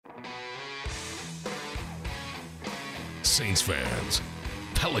Saints fans,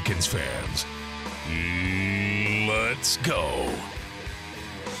 Pelicans fans, let's go.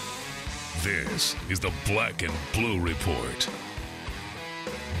 This is the Black and Blue Report.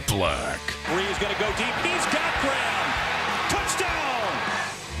 Black. Brees going to go deep. He's got ground. Touchdown.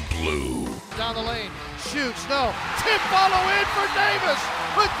 Blue. Down the lane. Shoots. No. Tip follow in for Davis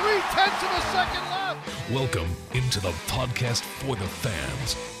with 3/10 of a second left. Welcome into the podcast for the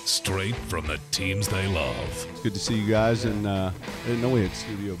fans, straight from the teams they love. It's good to see you guys, and I didn't know we had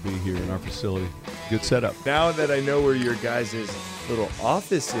Studio B here in our facility. Good setup. Now that I know where your guys' little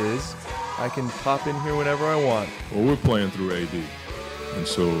office is, I can pop in here whenever I want. Well, we're playing through AD, and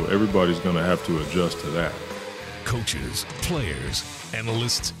so everybody's going to have to adjust to that. Coaches, players,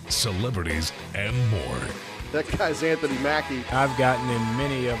 analysts, celebrities, and more. That guy's Anthony Mackie. I've gotten in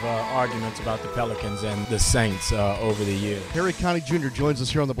many of arguments about the Pelicans and the Saints over the years. Harry Connick Jr. joins us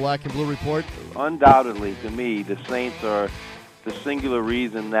here on the Black and Blue Report. Undoubtedly, to me, the Saints are the singular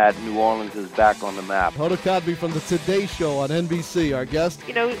reason that New Orleans is back on the map. Hoda Kotb from the Today Show on NBC, our guest.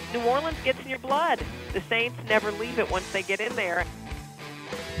 You know, New Orleans gets in your blood. The Saints never leave it once they get in there.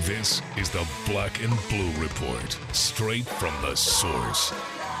 This is the Black and Blue Report, straight from the source.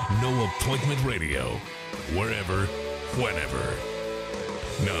 No appointment radio, wherever, whenever.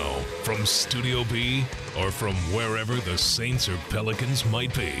 Now, from Studio B or from wherever the Saints or Pelicans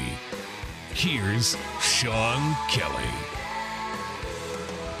might be, here's Sean Kelly.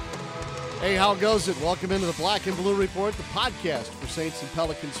 Hey, how goes it? Welcome into the Black and Blue Report, the podcast for Saints and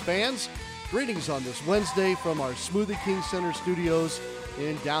Pelicans fans. Greetings on this Wednesday from our Smoothie King Center studios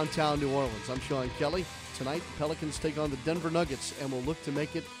in downtown New Orleans. I'm Sean Kelly. Tonight, the Pelicans take on the Denver Nuggets and will look to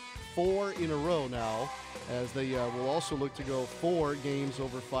make it 4 in a row now, as they will also look to go 4 games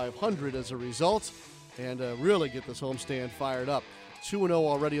over 500 as a result and really get this homestand fired up. 2-0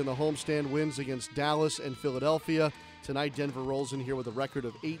 already in the homestand wins against Dallas and Philadelphia. Tonight, Denver rolls in here with a record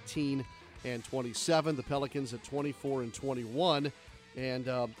of 18-27. The Pelicans at 24-21.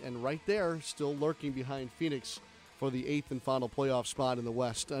 And right there, still lurking behind Phoenix for the 8th and final playoff spot in the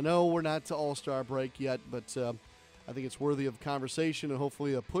West. I know we're not to All-Star break yet, but I think it's worthy of conversation, and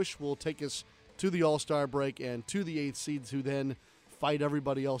hopefully a push will take us to the All-Star break and to the 8th seed to then fight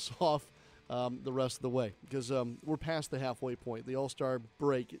everybody else off the rest of the way, because we're past the halfway point. The All-Star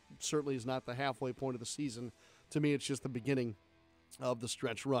break certainly is not the halfway point of the season. To me, it's just the beginning of the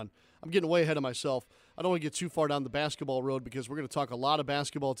stretch run. I'm getting way ahead of myself. I don't want to get too far down the basketball road because we're going to talk a lot of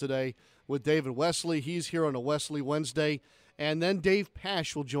basketball today with David Wesley. He's here on a Wesley Wednesday. And then Dave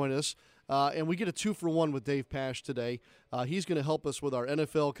Pasch will join us. And we get a 2-for-1 with Dave Pasch today. He's going to help us with our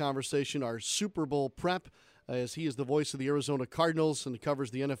NFL conversation, our Super Bowl prep, as he is the voice of the Arizona Cardinals and covers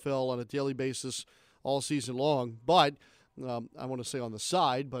the NFL on a daily basis all season long. But I want to say on the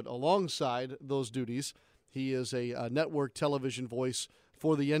side, but alongside those duties, he is a network television voice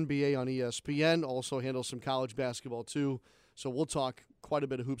for the NBA on ESPN, also handles some college basketball too. So we'll talk quite a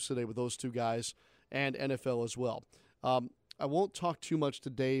bit of hoops today with those two guys and NFL as well. I won't talk too much to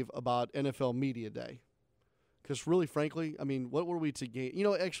Dave about NFL Media Day because really, frankly, I mean, what were we to gain? You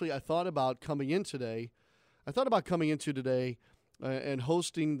know, actually, I thought about coming into today and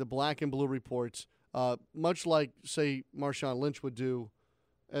hosting the Black and Blue Reports, much like, say, Marshawn Lynch would do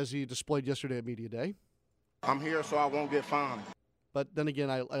as he displayed yesterday at Media Day. I'm here so I won't get fined. But then again,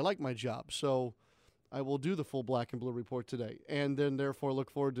 I like my job, so I will do the full Black and Blue Report today, and then therefore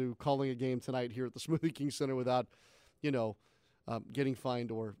look forward to calling a game tonight here at the Smoothie King Center without, getting fined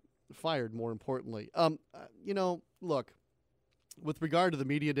or fired, more importantly. Look, with regard to the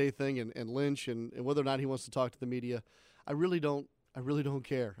Media Day thing and Lynch and whether or not he wants to talk to the media, I really don't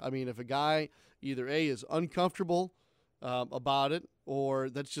care. I mean, if a guy either A, is uncomfortable about it, or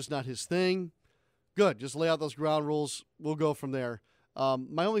that's just not his thing, good. Just lay out those ground rules. We'll go from there.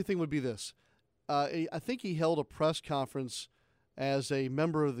 My only thing would be this. I think he held a press conference as a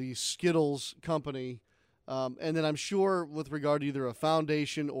member of the Skittles company, and then I'm sure with regard to either a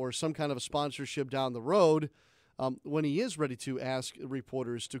foundation or some kind of a sponsorship down the road, when he is ready to ask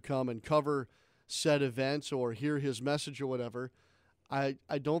reporters to come and cover said events or hear his message or whatever, I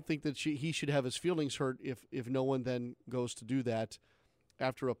don't think that he should have his feelings hurt if no one then goes to do that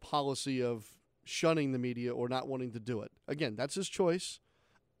after a policy of shunning the media or not wanting to do it. Again, that's his choice,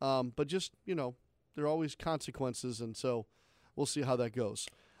 but just, there are always consequences, and so we'll see how that goes.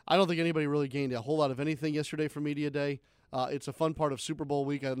 I don't think anybody really gained a whole lot of anything yesterday for Media Day. It's a fun part of Super Bowl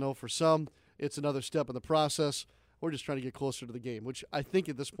week. I know for some, it's another step in the process. We're just trying to get closer to the game, which I think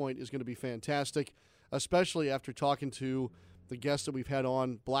at this point is going to be fantastic, especially after talking to the guests that we've had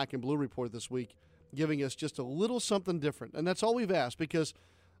on Black and Blue Report this week, giving us just a little something different. And that's all we've asked, because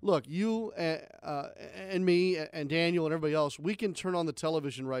look, you and me and Daniel and everybody else, we can turn on the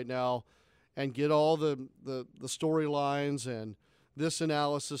television right now and get all the storylines and this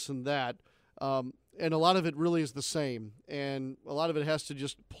analysis and that. And a lot of it really is the same. And a lot of it has to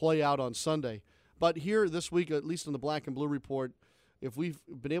just play out on Sunday. But here this week, at least in the Black and Blue Report, if we've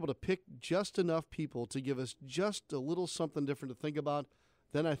been able to pick just enough people to give us just a little something different to think about,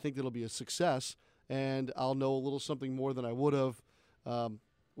 then I think it'll be a success. And I'll know a little something more than I would have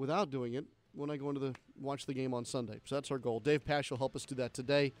without doing it when I go into watch the game on Sunday. So that's our goal. Dave Pasch will help us do that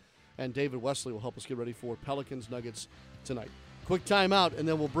today, and David Wesley will help us get ready for Pelicans Nuggets tonight. Quick timeout, and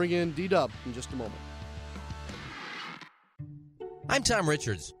then we'll bring in D-Dub in just a moment. I'm Tom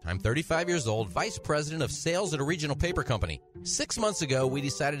Richards. I'm 35 years old, Vice President of Sales at a regional paper company. 6 months ago, we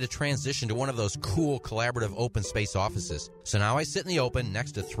decided to transition to one of those cool, collaborative open space offices. So now I sit in the open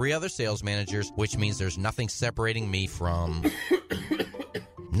next to 3 other sales managers, which means there's nothing separating me from...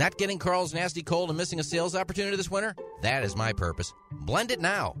 Not getting Carl's nasty cold and missing a sales opportunity this winter? That is my purpose. Blend it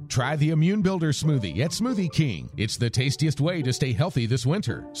now. Try the Immune Builder Smoothie at Smoothie King. It's the tastiest way to stay healthy this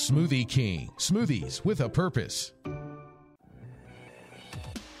winter. Smoothie King. Smoothies with a purpose.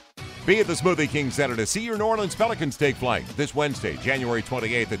 Be at the Smoothie King Center to see your New Orleans Pelicans take flight this Wednesday, January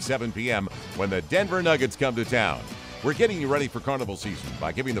 28th at 7 p.m. when the Denver Nuggets come to town. We're getting you ready for carnival season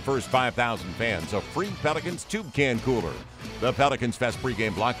by giving the first 5,000 fans a free Pelicans tube can cooler. The Pelicans Fest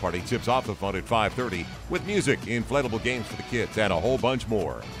pregame block party tips off the fun at 5:30 with music, inflatable games for the kids, and a whole bunch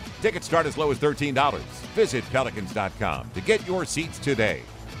more. Tickets start as low as $13. Visit Pelicans.com to get your seats today.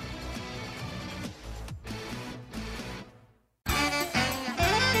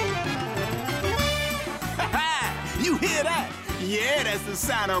 You hear that? Yeah, that's the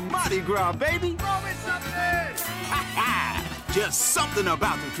sound of Mardi Gras, baby. Throw me something! Just something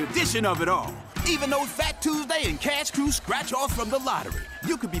about the tradition of it all. Even those Fat Tuesday and Cash Crew scratch-offs from the lottery.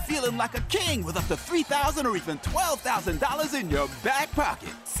 You could be feeling like a king with up to $3,000 or even $12,000 in your back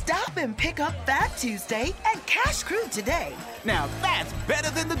pocket. Stop and pick up Fat Tuesday and Cash Crew today. Now that's better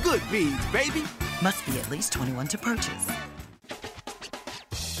than the good beans, baby. Must be at least 21 to purchase.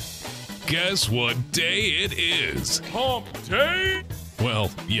 Guess what day it is? Hump Day?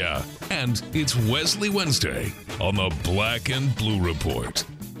 Well, yeah, and it's Wesley Wednesday on the Black and Blue Report.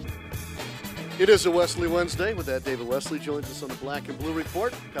 It is a Wesley Wednesday. With that, David Wesley joins us on the Black and Blue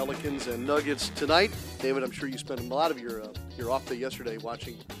Report. Pelicans and Nuggets tonight. David, I'm sure you spent a lot of your off day yesterday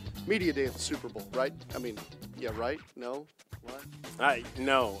watching Media Day at the Super Bowl, right? I mean, yeah, right? No? What? I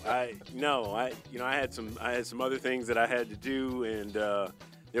had some other things that I had to do, and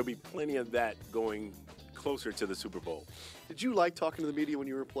there'll be plenty of that going closer to the Super Bowl. Did you like talking to the media when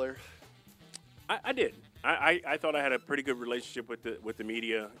you were a player? I did. I thought I had a pretty good relationship with the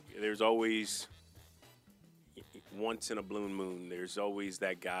media. There's always, once in a blue moon, there's always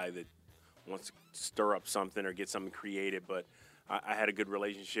that guy that wants to stir up something or get something created. But I had a good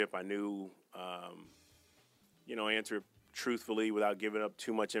relationship. I knew, answer truthfully without giving up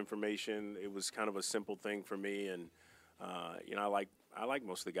too much information. It was kind of a simple thing for me, and I like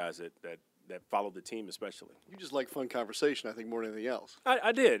most of the guys that followed the team, especially. You just like fun conversation, I think, more than anything else.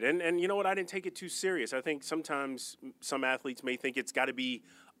 I did, and you know what? I didn't take it too serious. I think sometimes some athletes may think it's got to be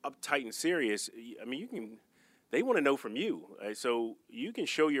uptight and serious. I mean, they want to know from you, so you can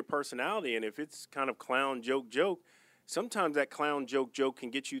show your personality, and if it's kind of clown joke, sometimes that clown joke can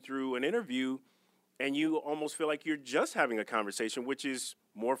get you through an interview, and you almost feel like you're just having a conversation, which is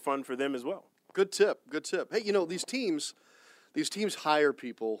more fun for them as well. Good tip. Hey, these teams hire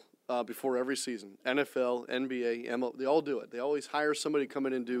people before every season. NFL, NBA, MLB, they all do it. They always hire somebody to come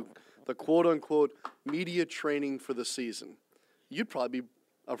in and do the quote-unquote media training for the season. You'd probably be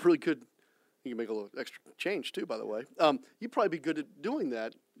a really good – you can make a little extra change too, by the way. You'd probably be good at doing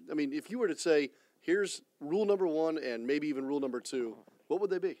that. I mean, if you were to say, here's rule number 1 and maybe even rule number 2, what would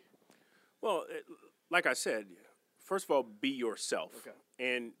they be? Well, like I said, first of all, be yourself. Okay.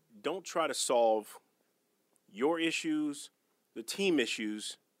 And don't try to solve your issues, the team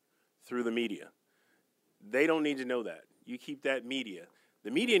issues, through the media. They don't need to know that. You keep that media.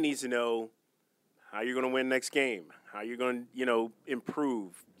 The media needs to know how you're going to win next game, how you're going to,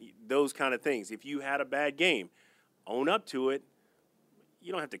 improve, those kind of things. If you had a bad game, own up to it.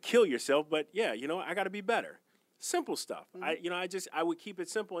 You don't have to kill yourself, but yeah, I got to be better. Simple stuff. Mm-hmm. I would keep it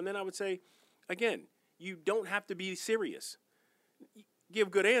simple, and then I would say, again, you don't have to be serious.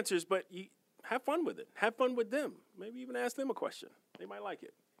 Give good answers, but have fun with it. Have fun with them. Maybe even ask them a question. They might like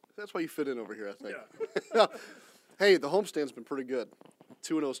it. That's why you fit in over here, I think. Yeah. Hey, the homestand's been pretty good.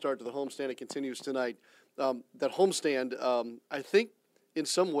 2-0 start to the homestand. It continues tonight. That homestand, I think, in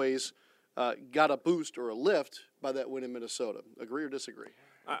some ways, got a boost or a lift by that win in Minnesota. Agree or disagree?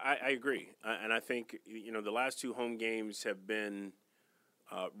 I agree. And I think, the last 2 home games have been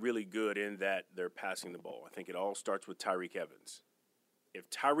really good in that they're passing the ball. I think it all starts with Tyreek Evans. If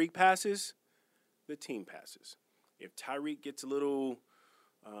Tyreek passes, the team passes. If Tyreek gets a little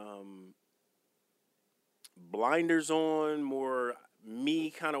blinders on, more me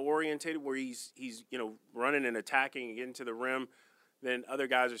kind of orientated, where he's running and attacking and getting to the rim, then other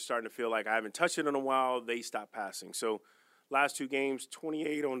guys are starting to feel like I haven't touched it in a while. They stop passing. So last 2 games,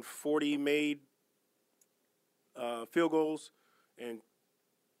 28 on 40 made field goals, and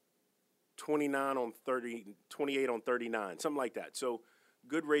 28 on 39, something like that. So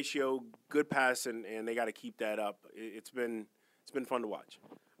good ratio, good pass, and they got to keep that up. It's been fun to watch.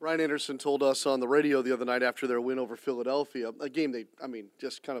 Ryan Anderson told us on the radio the other night after their win over Philadelphia, a game they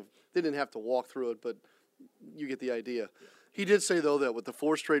didn't have to walk through it, but you get the idea. Yeah. He did say, though, that with the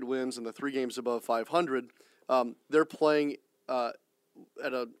 4 straight wins and the 3 games above 500, they're playing at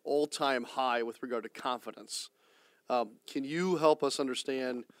an all-time high with regard to confidence. Can you help us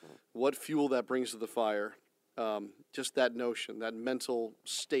understand what fuel that brings to the fire, just that notion, that mental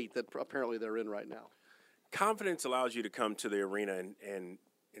state that apparently they're in right now? Confidence allows you to come to the arena and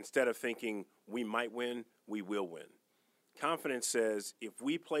instead of thinking we might win, we will win. Confidence says if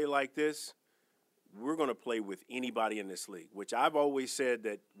we play like this, we're going to play with anybody in this league, which I've always said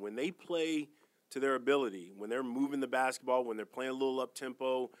that when they play to their ability, when they're moving the basketball, when they're playing a little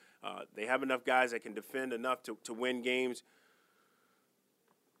up-tempo, they have enough guys that can defend enough to win games.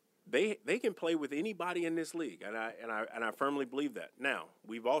 They can play with anybody in this league, and I firmly believe that. Now,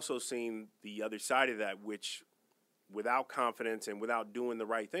 we've also seen the other side of that, which without confidence and without doing the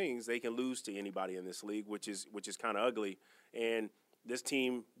right things, they can lose to anybody in this league, which is kind of ugly. And this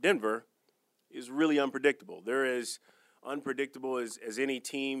team, Denver, is really unpredictable. They're as unpredictable as any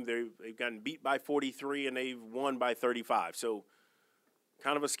team. They've gotten beat by 43 and they've won by 35. So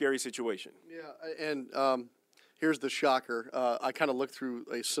kind of a scary situation. Yeah, and here's the shocker. I kind of look through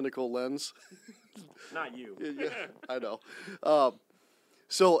a cynical lens. Not you. Yeah, I know.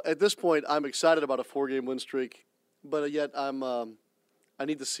 So at this point, I'm excited about a 4-game win streak, but yet I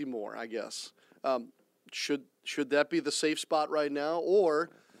need to see more, I guess. Should that be the safe spot right now, or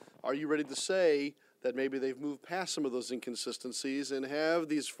are you ready to say that maybe they've moved past some of those inconsistencies and have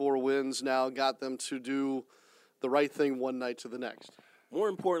these 4 wins now got them to do the right thing one night to the next? More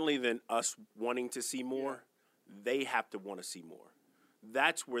importantly than us wanting to see more, they have to want to see more.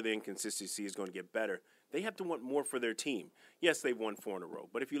 That's where the inconsistency is going to get better. They have to want more for their team. Yes, they've won 4 in a row,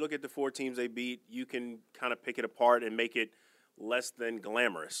 but if you look at the 4 teams they beat, you can kind of pick it apart and make it less than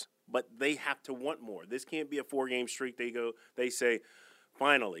glamorous. But they have to want more. This can't be a 4-game streak. They say,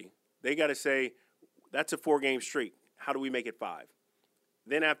 finally. They got to say, that's a 4-game streak. How do we make it 5?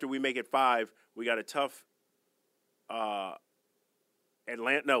 Then after we make it 5, we got a tough Atlanta.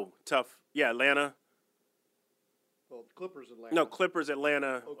 Well, Clippers, Atlanta. No, Clippers,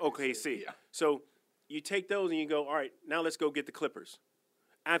 Atlanta, OKC. Yeah. So you take those and you go, all right, now let's go get the Clippers.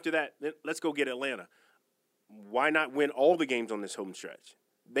 After that, then let's go get Atlanta. Why not win all the games on this home stretch?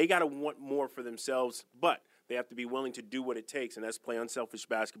 They got to want more for themselves, but they have to be willing to do what it takes, and that's play unselfish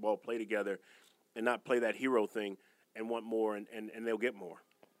basketball, play together, and not play that hero thing and want more, and they'll get more.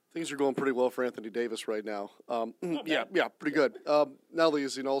 Things are going pretty well for Anthony Davis right now. Yeah, pretty good. Not only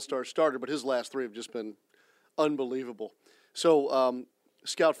is he an all-star starter, but his last 3 have just been unbelievable. So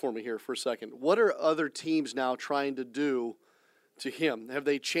scout for me here for a second. What are other teams now trying to do to him? Have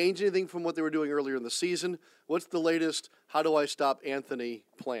they changed anything from what they were doing earlier in the season? What's the latest how do I stop Anthony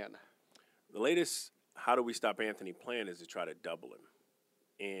plan? The latest how do we stop Anthony plan is to try to double him.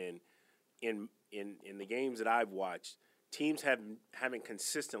 And in the games that I've watched, teams haven't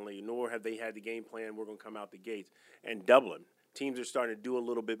consistently, nor have they had the game plan, we're going to come out the gates and double him. Teams are starting to do a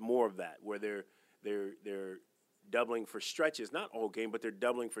little bit more of that, where they're doubling for stretches, not all game, but they're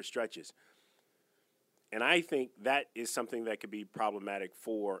doubling for stretches. And I think that is something that could be problematic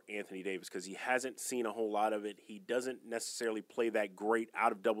for Anthony Davis because he hasn't seen a whole lot of it. He doesn't necessarily play that great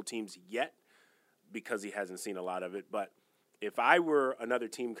out of double teams yet because he hasn't seen a lot of it. But if I were another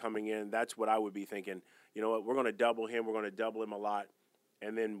team coming in, that's what I would be thinking. You know what, we're going to double him. We're going to double him a lot,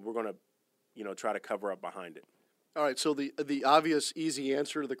 and then we're going to, try to cover up behind it. All right, so the obvious, easy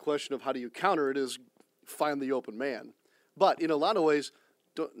answer to the question of how do you counter it is find the open man. But in a lot of ways,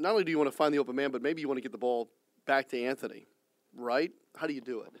 not only do you want to find the open man, but maybe you want to get the ball back to Anthony, right? How do you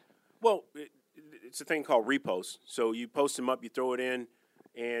do it? Well, it's a thing called repost. So you post him up, you throw it in,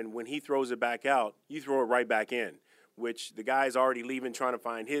 and when he throws it back out, you throw it right back in, which the guy's already leaving, trying to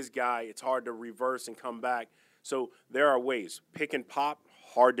find his guy. It's hard to reverse and come back. So there are ways. Pick and pop,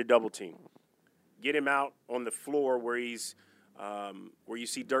 hard to double team. Get him out on the floor where he's where you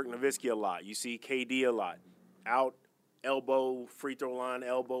see Dirk Nowitzki a lot. You see KD a lot. Out, elbow, free throw line,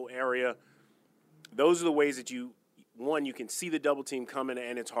 elbow area. Those are the ways that you can see the double team coming,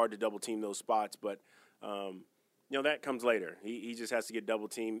 and it's hard to double team those spots. But, that comes later. He just has to get double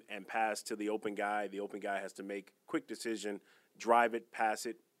teamed and pass to the open guy. The open guy has to make quick decision, drive it, pass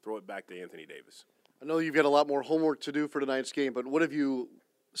it, throw it back to Anthony Davis. I know you've got a lot more homework to do for tonight's game, but what have you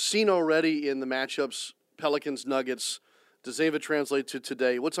seen already in the matchups, Pelicans-Nuggets? Does any of it translate to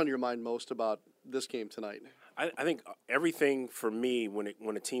today? What's on your mind most about this game tonight? I think everything for me when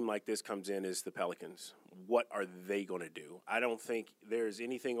a team like this comes in is the Pelicans. What are they going to do? I don't think there's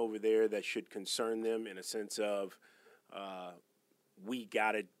anything over there that should concern them in a sense of we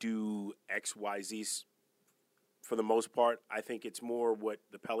got to do X, Y, Z for the most part. I think it's more what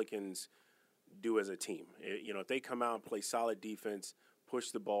the Pelicans do as a team. If they come out and play solid defense,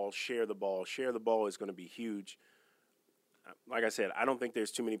 push the ball, share the ball is going to be huge. Like I said, I don't think there's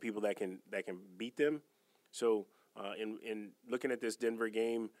too many people that can beat them. So in looking at this Denver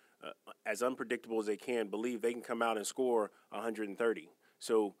game, as unpredictable as they can, believe they can come out and score 130.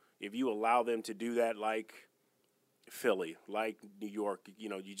 So if you allow them to do that like Philly, like New York,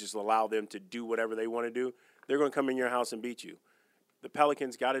 you just allow them to do whatever they want to do, they're going to come in your house and beat you. The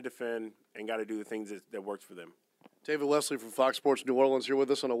Pelicans got to defend and got to do the things that works for them. David Wesley from Fox Sports New Orleans here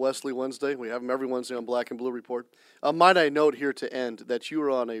with us on a Wesley Wednesday. We have him every Wednesday on Black and Blue Report. Might I note here to end that you are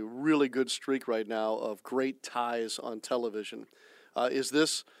on a really good streak right now of great ties on television. Is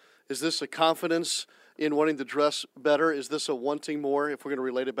this a confidence in wanting to dress better? Is this a wanting more, if we're going to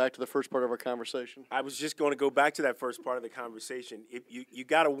relate it back to the first part of our conversation? I was just going to go back to that first part of the conversation. You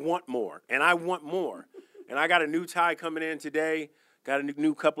got to want more, and I want more. And I got a new tie coming in today. Got a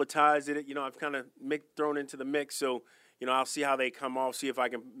new couple of ties that I've kind of thrown into the mix. So, I'll see how they come off, see if I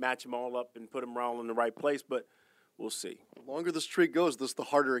can match them all up and put them all in the right place. But we'll see. The longer the streak goes, the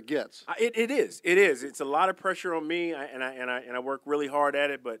harder it gets. It is. It's a lot of pressure on me, and I work really hard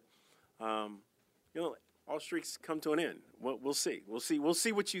at it. But, all streaks come to an end. We'll see. We'll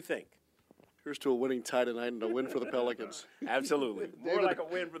see what you think. Here's to a winning tie tonight and a win for the Pelicans. Absolutely. More like a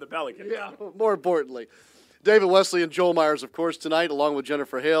win for the Pelicans. Yeah, more importantly. David Wesley and Joel Myers, of course, tonight, along with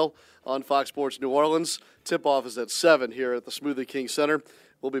Jennifer Hale on Fox Sports New Orleans. Tip-off is at 7 here at the Smoothie King Center.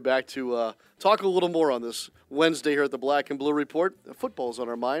 We'll be back to talk a little more on this Wednesday here at the Black and Blue Report. Football's on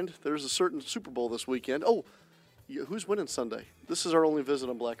our mind. There's a certain Super Bowl this weekend. Oh, who's winning Sunday? This is our only visit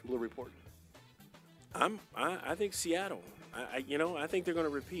on Black and Blue Report. I think Seattle. I think they're going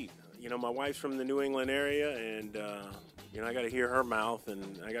to repeat. My wife's from the New England area, and I got to hear her mouth,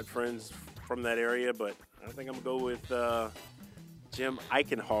 and I got friends from that area, but I think I'm going to go with Jim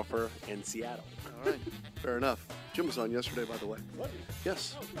Eichenhofer in Seattle. All right, fair enough. Jim was on yesterday, by the way.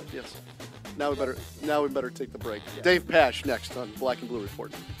 Yes. Now we better take the break. Yeah. Dave Pasch next on Black and Blue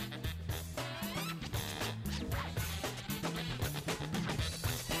Report.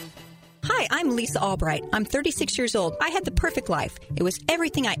 Hi, I'm Lisa Albright. I'm 36 years old. I had the perfect life. It was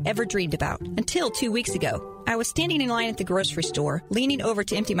everything I ever dreamed about until 2 weeks ago. I was standing in line at the grocery store, leaning over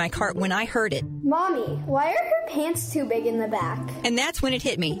to empty my cart when I heard it. Mommy, why are her pants too big in the back? And that's when it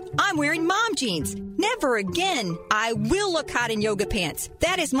hit me. I'm wearing mom jeans. Never again. I will look hot in yoga pants.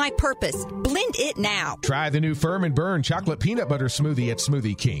 That is my purpose. Blend it now. Try the new Firm and Burn chocolate peanut butter smoothie at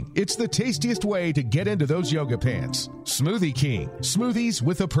Smoothie King. It's the tastiest way to get into those yoga pants. Smoothie King. Smoothies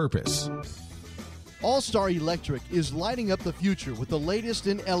with a purpose. All-Star Electric is lighting up the future with the latest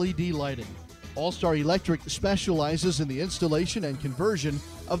in LED lighting. All-Star Electric specializes in the installation and conversion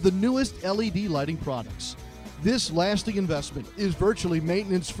of the newest LED lighting products. This lasting investment is virtually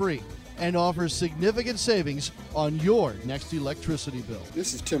maintenance-free and offers significant savings on your next electricity bill.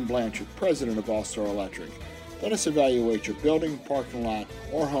 This is Tim Blanchard, president of All-Star Electric. Let us evaluate your building, parking lot,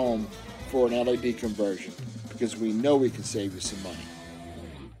 or home for an LED conversion because we know we can save you some money.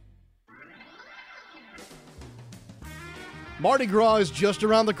 Mardi Gras is just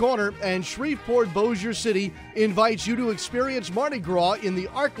around the corner, and Shreveport-Bossier City invites you to experience Mardi Gras in the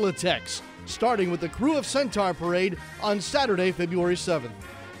Arklatex, starting with the Crew of Centaur Parade on Saturday, February 7th.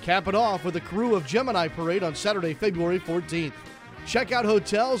 Cap it off with the Crew of Gemini Parade on Saturday, February 14th. Check out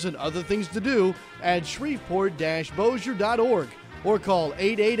hotels and other things to do at shreveport-bossier.org or call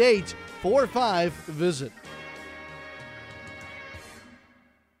 888-45-VISIT.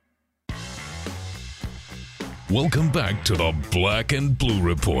 Welcome back to the Black and Blue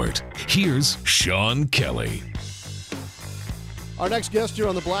Report. Here's Sean Kelly. Our next guest here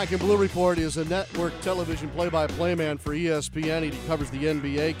on the Black and Blue Report is a network television play-by-play man for ESPN. He covers the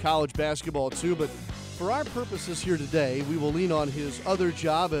NBA, college basketball too, but for our purposes here today, we will lean on his other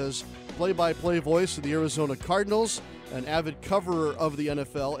job as play-by-play voice of the Arizona Cardinals an avid coverer of the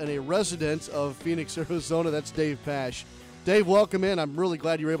NFL, and a resident of Phoenix, Arizona. That's Dave Pasch. Dave, welcome in. I'm really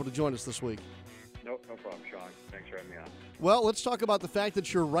glad you were able to join us this week. No problem, Sean. Thanks for having me on. Well, let's talk about the fact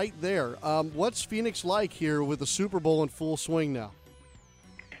that you're right there. What's Phoenix like here with the Super Bowl in full swing now?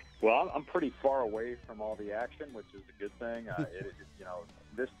 Well, I'm pretty far away from all the action, which is a good thing.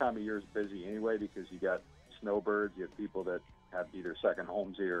 This time of year is busy anyway because you got snowbirds, you have people that have either second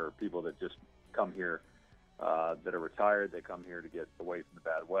homes here or people that just come here that are retired. They come here to get away from the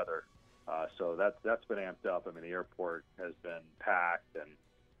bad weather. So that's been amped up. I mean, the airport has been packed, and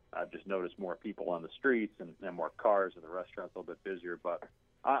I've just noticed more people on the streets and more cars, and the restaurant's a little bit busier. But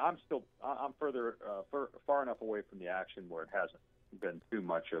I'm far enough away from the action where it hasn't been too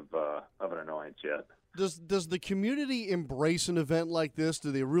much of an annoyance yet. Does the community embrace an event like this?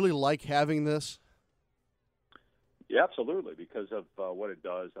 Do they really like having this? Yeah, absolutely, because of what it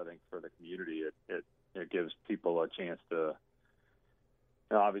does. I think for the community, it gives people a chance to.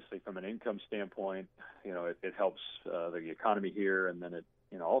 Obviously, from an income standpoint, it helps the economy here, and then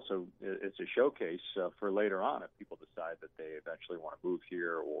also it's a showcase for later on if people decide that they eventually want to move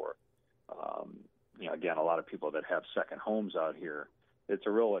here, or again, a lot of people that have second homes out here. It's a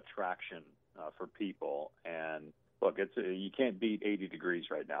real attraction for people, and look, you can't beat 80 degrees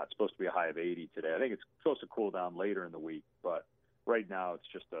right now. It's supposed to be a high of 80 today. I think it's supposed to cool down later in the week, but right now it's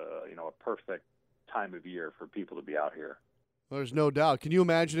just a perfect time of year for people to be out here. Well, there's no doubt. Can you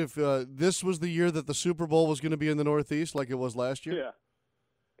imagine if this was the year that the Super Bowl was going to be in the Northeast like it was last year?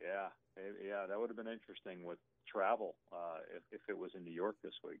 Yeah, that would have been interesting with travel if it was in New York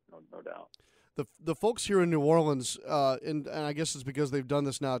this week, no doubt. The folks here in New Orleans, and I guess it's because they've done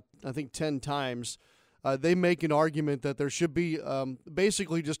this now, I think, 10 times, they make an argument that there should be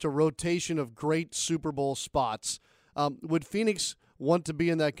basically just a rotation of great Super Bowl spots. Would Phoenix want to be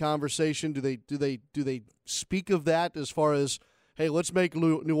in that conversation? Do they speak of that as far as, hey, let's make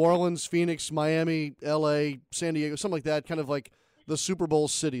New Orleans, Phoenix, Miami, L.A., San Diego, something like that, kind of like the Super Bowl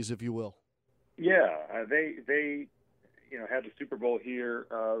cities, if you will? Yeah, they had the Super Bowl here,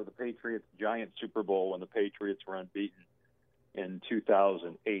 the Patriots giant Super Bowl when the Patriots were unbeaten in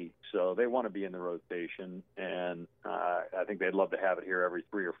 2008. So they want to be in the rotation, and I think they'd love to have it here every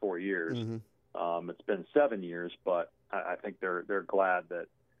 3 or 4 years. Mm-hmm. It's been 7 years, but I think they're glad that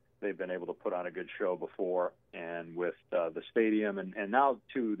they've been able to put on a good show before, and with the stadium, and now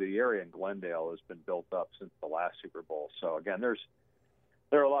too the area in Glendale has been built up since the last Super Bowl. So again,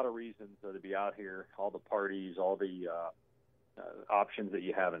 there are a lot of reasons to be out here. All the parties, all the options that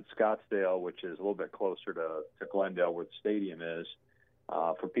you have in Scottsdale, which is a little bit closer to Glendale where the stadium is,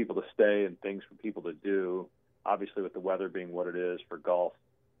 for people to stay and things for people to do. Obviously, with the weather being what it is for golf,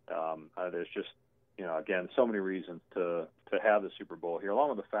 there's just again, so many reasons to have the Super Bowl here, along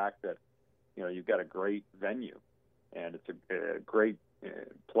with the fact that, you've got a great venue, and it's a great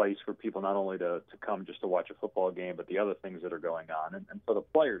place for people not only to come just to watch a football game, but the other things that are going on, and for the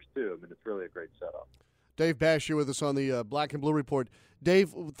players, too. I mean, it's really a great setup. Dave Pasch here with us on the Black and Blue Report.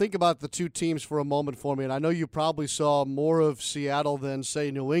 Dave, think about the two teams for a moment for me, and I know you probably saw more of Seattle than,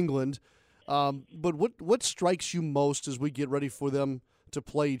 say, New England, but what strikes you most as we get ready for them to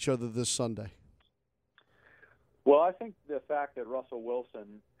play each other this Sunday? Well, I think the fact that Russell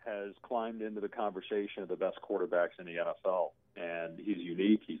Wilson has climbed into the conversation of the best quarterbacks in the NFL, and he's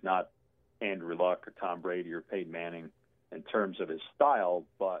unique. He's not Andrew Luck or Tom Brady or Peyton Manning in terms of his style,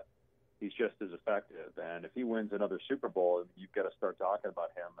 but he's just as effective. And if he wins another Super Bowl, you've got to start talking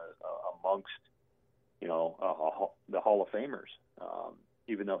about him amongst, the Hall of Famers,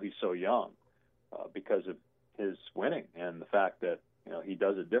 even though he's so young, because of his winning and the fact that he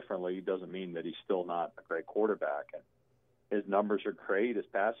does it differently doesn't mean that he's still not a great quarterback. And his numbers are great. His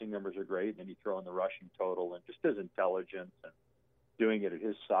passing numbers are great. And then you throw in the rushing total and just his intelligence and doing it at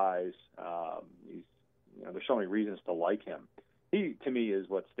his size. There's so many reasons to like him. He, to me, is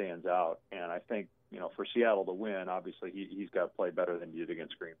what stands out. And I think, for Seattle to win, obviously he's got to play better than he did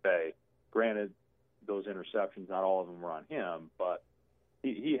against Green Bay. Granted, those interceptions, not all of them were on him, but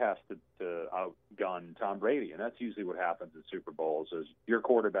he has to outgun Tom Brady, and that's usually what happens in Super Bowls is your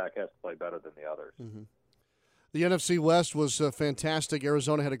quarterback has to play better than the others. Mm-hmm. The NFC West was fantastic.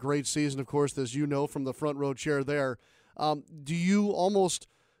 Arizona had a great season, of course, as you know, from the front row chair there. Do you almost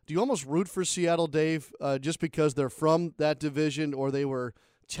root for Seattle, Dave, just because they're from that division or they were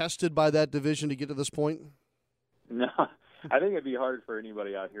tested by that division to get to this point? No, I think it'd be hard for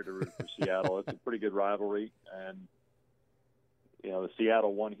anybody out here to root for Seattle. It's a pretty good rivalry, and the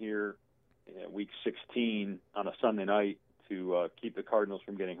Seattle won here in Week 16 on a Sunday night to keep the Cardinals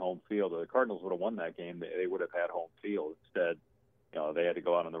from getting home field. If the Cardinals would have won that game, they would have had home field. Instead, they had to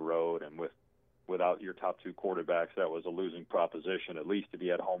go out on the road, and with without your top two quarterbacks, that was a losing proposition. At least if you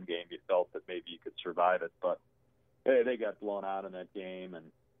had a home game, you felt that maybe you could survive it. But hey, they got blown out in that game, and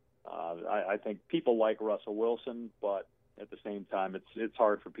I think people like Russell Wilson, but at the same time, it's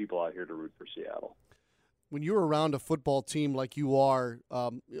hard for people out here to root for Seattle. When you're around a football team like you are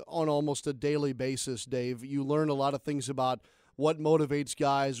on almost a daily basis, Dave, you learn a lot of things about what motivates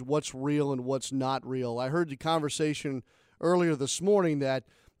guys, what's real and what's not real. I heard the conversation earlier this morning that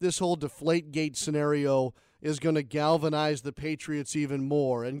this whole Deflategate scenario is going to galvanize the Patriots even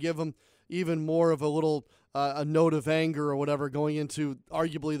more and give them even more of a little a note of anger or whatever going into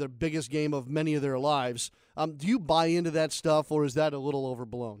arguably the biggest game of many of their lives. Do you buy into that stuff, or is that a little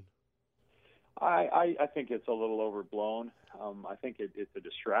overblown? I think it's a little overblown. I think it's a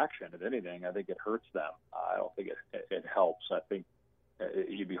distraction. If anything, I think it hurts them. I don't think it helps. I think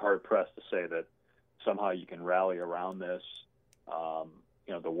you'd be hard-pressed to say that somehow you can rally around this,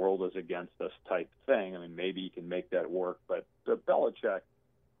 the world is against us type thing. I mean, maybe you can make that work, but Belichick,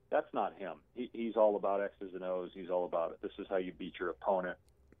 that's not him. He's all about X's and O's. He's all about it. This is how you beat your opponent.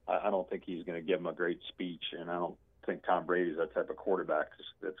 I don't think he's going to give him a great speech, and I don't think Tom Brady's that type of quarterback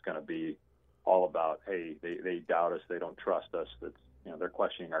that's going to be all about, hey, they doubt us, they don't trust us. That's, they're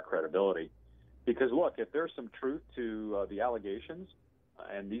questioning our credibility. Because look, if there's some truth to the allegations,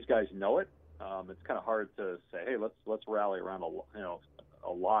 and these guys know it, it's kind of hard to say, hey, let's rally around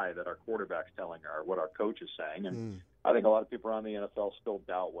a lie that our quarterback's telling or what our coach is saying. And I think a lot of people around the NFL still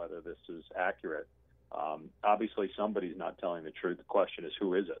doubt whether this is accurate. Obviously, somebody's not telling the truth. The question is,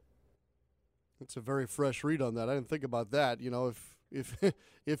 who is it? It's a very fresh read on that. I didn't think about that.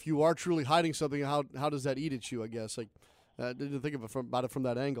 If you are truly hiding something, how does that eat at you? I guess I didn't think about it from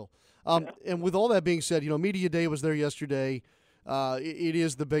that angle. And with all that being said, Media Day was there yesterday. It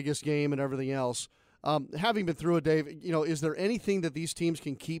is the biggest game and everything else. Having been through it, Dave, is there anything that these teams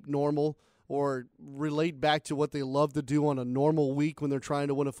can keep normal or relate back to what they love to do on a normal week when they're trying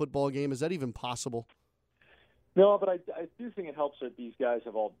to win a football game? Is that even possible? No, but I do think it helps that these guys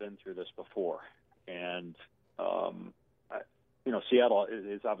have all been through this before. And, Seattle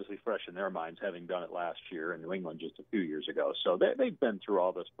is obviously fresh in their minds, having done it last year, and New England just a few years ago. So they've been through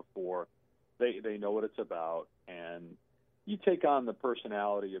all this before. They know what it's about. And you take on the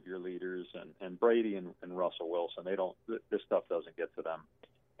personality of your leaders, and Brady and Russell Wilson, this stuff doesn't get to them.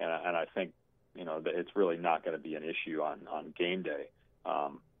 And I think, it's really not going to be an issue on game day.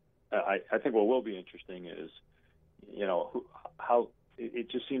 I think what will be interesting is, how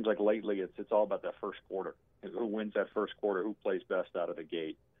it just seems like lately it's all about that first quarter. Who wins that first quarter? Who plays best out of the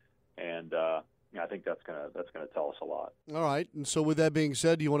gate? And I think that's gonna tell us a lot. All right. And so, with that being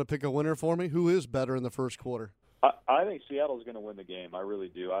said, do you want to pick a winner for me? Who is better in the first quarter? I think Seattle's going to win the game. I really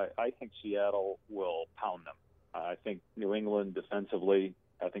do. I think Seattle will pound them. I think New England defensively,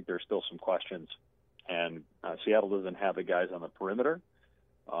 I think there's still some questions, and Seattle doesn't have the guys on the perimeter,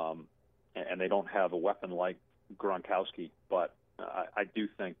 and they don't have a weapon like Gronkowski. But I do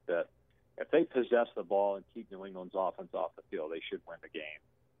think that if they possess the ball and keep New England's offense off the field, they should win the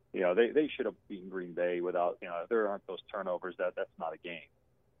game. They should have beaten Green Bay without, if there aren't those turnovers, that's not a game.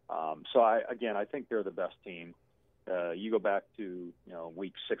 So I think they're the best team. You go back to,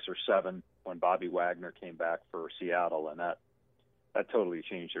 week 6 or 7 when Bobby Wagner came back for Seattle, and that totally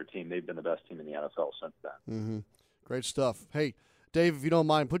changed their team. They've been the best team in the NFL since then. Mm-hmm. Great stuff. Hey, Dave, if you don't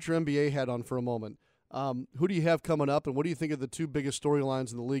mind, put your NBA hat on for a moment. Who do you have coming up, and what do you think of the two biggest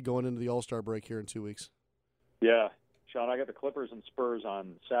storylines in the league going into the All-Star break here in 2 weeks? Yeah, Sean, I got the Clippers and Spurs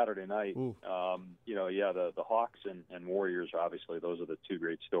on Saturday night. The Hawks and Warriors, obviously, those are the two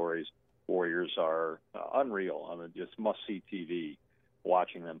great stories. Warriors are unreal. I mean, just must-see TV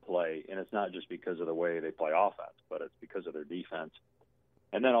watching them play, and it's not just because of the way they play offense, but it's because of their defense.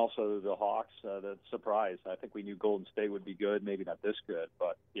 And then also the Hawks, the surprise. I think we knew Golden State would be good, maybe not this good,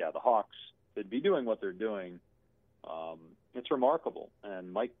 but, the Hawks, they'd be doing what they're doing. It's remarkable.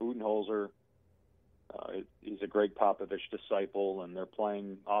 And Mike Budenholzer, he's a Greg Popovich disciple, and they're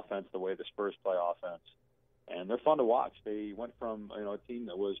playing offense the way the Spurs play offense. And they're fun to watch. They went from a team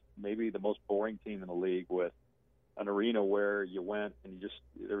that was maybe the most boring team in the league, with an arena where you went and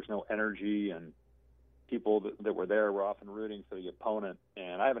there was no energy, and people that were there were often rooting for the opponent.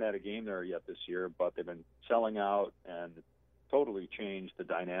 And I haven't had a game there yet this year, but they've been selling out and totally changed the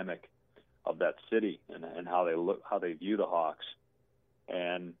dynamic of that city and how they view the Hawks.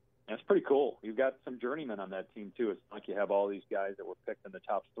 And it's pretty cool. You've got some journeymen on that team too. It's not like you have all these guys that were picked in the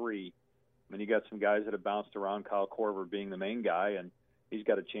top 3. I mean, you got some guys that have bounced around, Kyle Korver being the main guy, and he's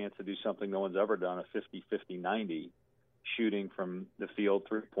got a chance to do something no one's ever done, a 50-50-90, shooting from the field,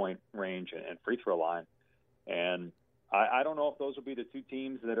 3-point range, and free throw line. And I don't know if those will be the two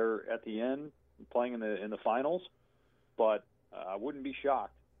teams that are at the end. playing in the finals, but I wouldn't be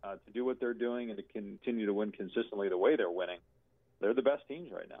shocked to do what they're doing and to continue to win consistently the way they're winning. They're the best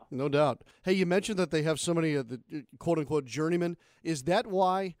teams right now. No doubt. Hey, you mentioned that they have so many of the quote-unquote journeymen. Is that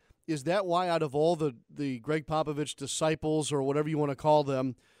why out of all the Greg Popovich disciples or whatever you want to call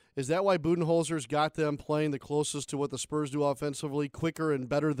them, is that why Budenholzer's got them playing the closest to what the Spurs do offensively, quicker and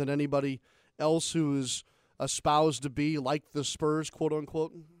better than anybody else who is espoused to be like the Spurs,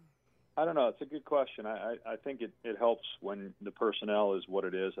 quote-unquote? I don't know. It's a good question. I think it helps when the personnel is what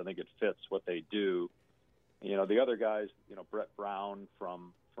it is. I think it fits what they do. The other guys, Brett Brown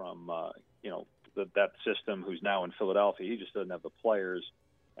from that system who's now in Philadelphia, he just doesn't have the players.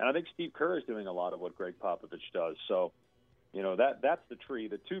 And I think Steve Kerr is doing a lot of what Greg Popovich does. So, that's the tree.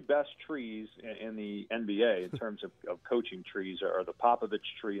 The two best trees in the NBA in terms of coaching trees are the Popovich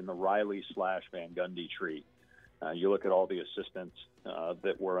tree and the Riley/Van Gundy tree. You look at all the assistants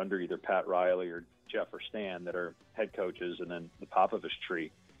that were under either Pat Riley or Jeff or Stan that are head coaches, and then the Popovich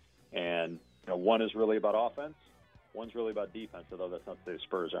tree. And one is really about offense, one's really about defense, although that's not to say the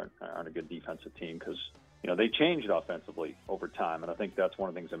Spurs aren't a good defensive team because, they changed offensively over time. And I think that's one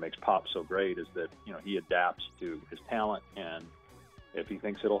of the things that makes Pop so great is that, he adapts to his talent, and if he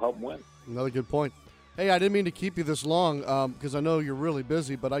thinks it'll help him win. Another good point. Hey, I didn't mean to keep you this long because I know you're really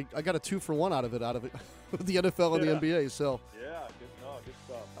busy, but I got a 2-for-1 out of it, the NFL and the NBA. So yeah, good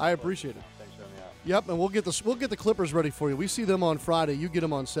stuff. I appreciate it. Thanks for having me out. Yep, and we'll get the Clippers ready for you. We see them on Friday. You get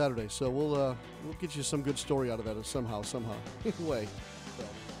them on Saturday. So we'll get you some good story out of that somehow. Anyway.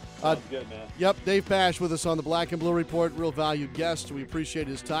 Sounds good, man. Yep, Dave Pasch with us on the Black and Blue Report. Real valued guest. We appreciate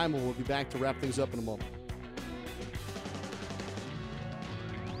his time, and we'll be back to wrap things up in a moment.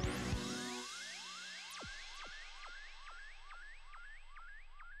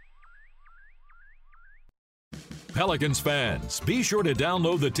 Pelicans fans, be sure to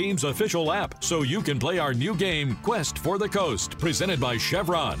download the team's official app so you can play our new game, Quest for the Coast, presented by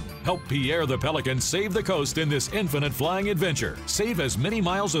Chevron. Help Pierre the Pelican save the coast in this infinite flying adventure. Save as many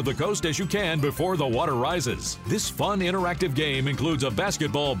miles of the coast as you can before the water rises. This fun, interactive game includes a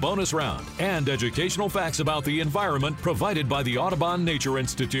basketball bonus round and educational facts about the environment provided by the Audubon Nature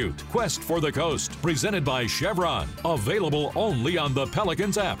Institute. Quest for the Coast, presented by Chevron. Available only on the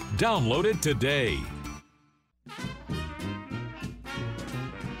Pelicans app. Download it today.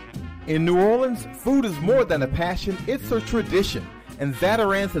 In New Orleans, food is more than a passion, it's a tradition. And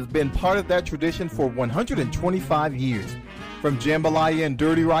Zatarain's has been part of that tradition for 125 years. From jambalaya and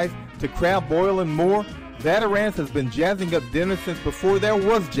dirty rice to crab boil and more, Zatarain's has been jazzing up dinner since before there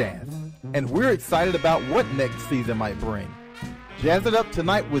was jazz. And we're excited about what next season might bring. Jazz it up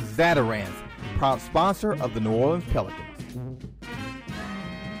tonight with Zatarain's, proud sponsor of the New Orleans Pelicans.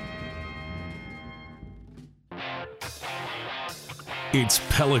 It's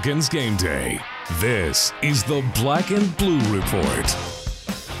Pelicans game day. This is the Black and Blue Report.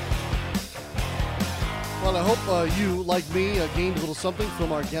 Well, I hope you, like me, gained a little something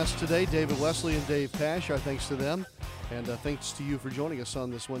from our guests today, David Wesley and Dave Pasch. Our thanks to them. And thanks to you for joining us on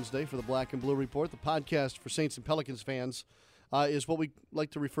this Wednesday for the Black and Blue Report. The podcast for Saints and Pelicans fans is what we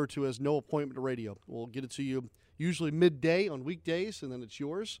like to refer to as No Appointment Radio. We'll get it to you usually midday on weekdays, and then it's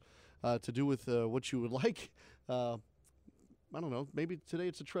yours to do with what you would like. I don't know, maybe today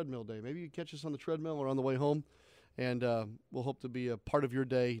it's a treadmill day. Maybe you catch us on the treadmill or on the way home, and we'll hope to be a part of your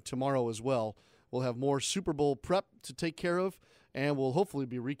day tomorrow as well. We'll have more Super Bowl prep to take care of, and we'll hopefully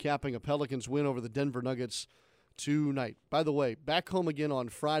be recapping a Pelicans win over the Denver Nuggets tonight. By the way, back home again on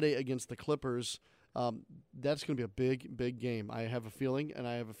Friday against the Clippers. That's going to be a big, big game. I have a feeling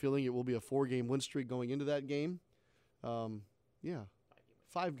it will be a 4-game win streak going into that game. 5-game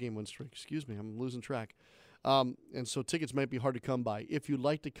win streak. Excuse me, I'm losing track. And so tickets might be hard to come by. If you'd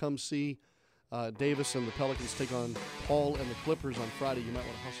like to come see Davis and the Pelicans take on Paul and the Clippers on Friday, you might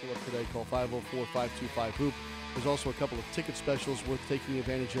want to hustle up today. Call 504-525-HOOP. There's also a couple of ticket specials worth taking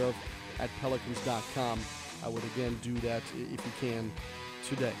advantage of at Pelicans.com. I would, again, do that if you can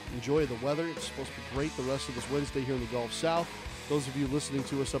today. Enjoy the weather. It's supposed to be great the rest of this Wednesday here in the Gulf South. Those of you listening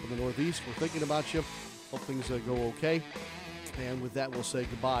to us up in the Northeast, we're thinking about you. Hope things go okay. And with that, we'll say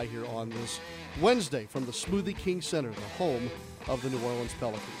goodbye here on this Wednesday from the Smoothie King Center, the home of the New Orleans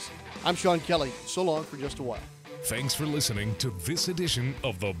Pelicans. I'm Sean Kelly. So long for just a while. Thanks for listening to this edition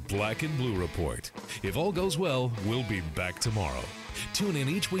of the Black and Blue Report. If all goes well, we'll be back tomorrow. Tune in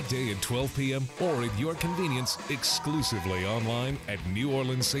each weekday at 12 p.m. or at your convenience exclusively online at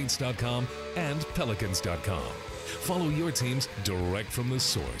NewOrleansSaints.com and Pelicans.com. Follow your teams direct from the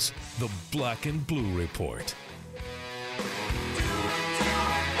source, the Black and Blue Report.